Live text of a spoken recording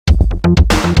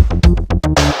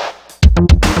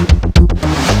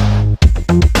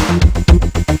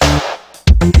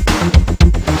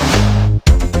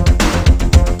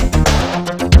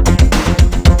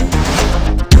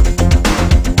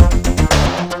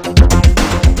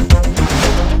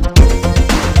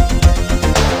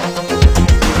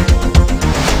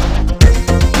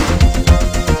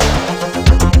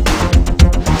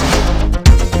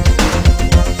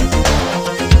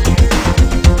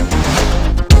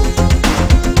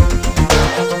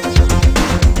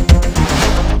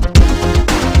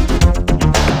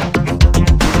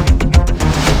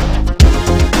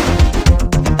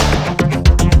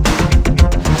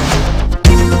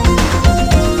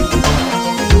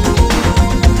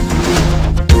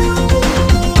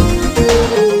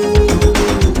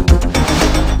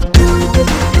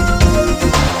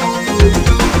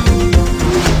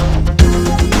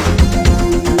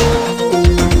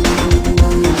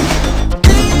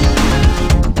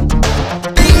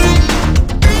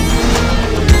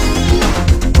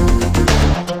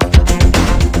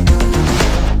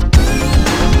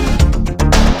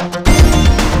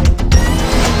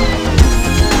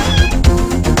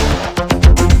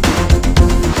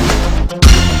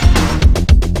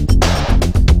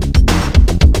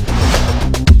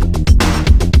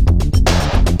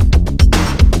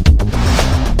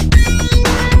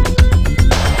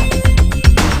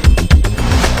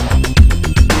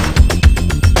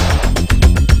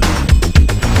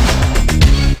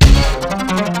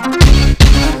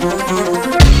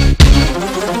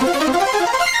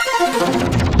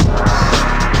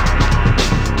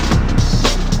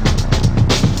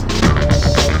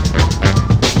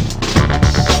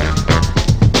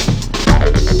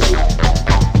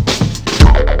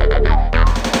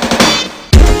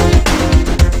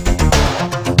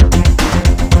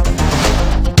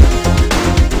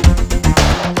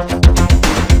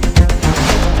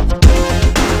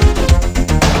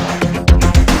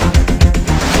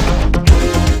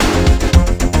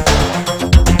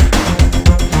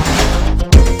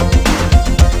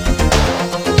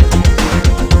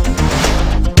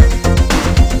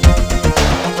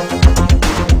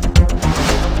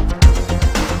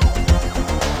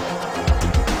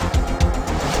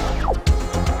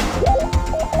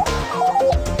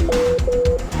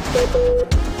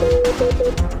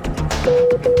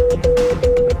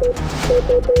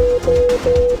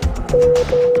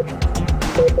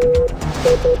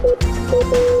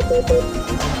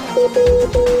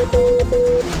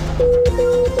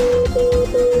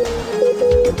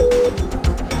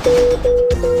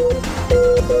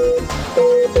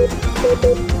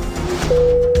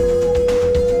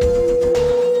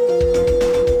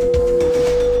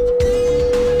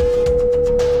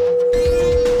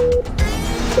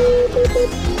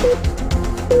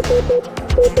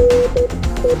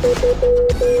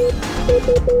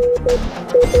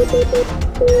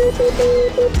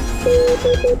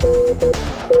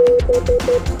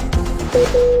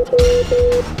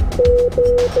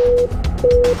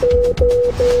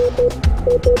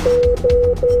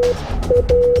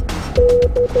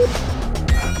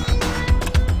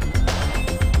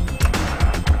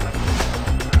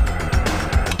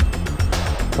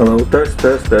Hello, test.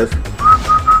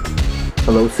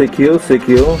 Hello,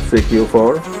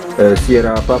 CQ4,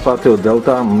 Sierra Papa to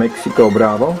Delta, Mexico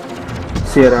Bravo.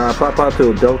 Sierra Papa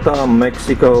to Delta,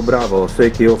 Mexico Bravo,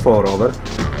 CQ4, over.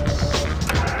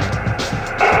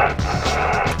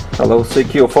 Hello,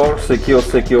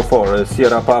 CQ4,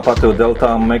 Sierra Papa to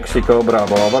Delta, Mexico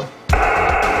Bravo, over.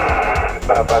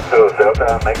 Papa to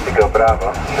Delta, Mexico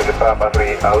Bravo, Sugar Papa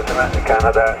 3000,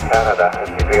 Canada,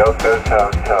 SP3 Oscar,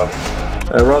 Charlie.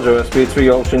 Roger, SP3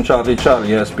 Ocean Charlie,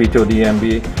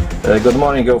 SP2DMB. Good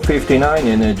morning, go 59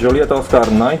 in Juliet Oscar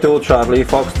 92 Charlie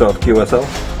Foxtrot QSL.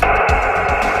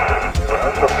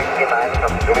 Also 59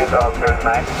 from Juliet Oscar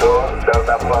 92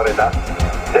 Delta Florida,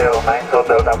 092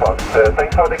 Delta Fox.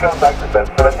 Thanks for the contact, that's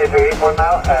 73 for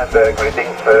now, and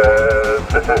greetings,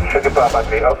 this is Sugar Papa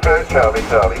 3 Oscar, Charlie.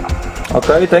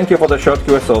 Okay, thank you for the short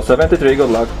QSL, 73, good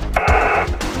luck.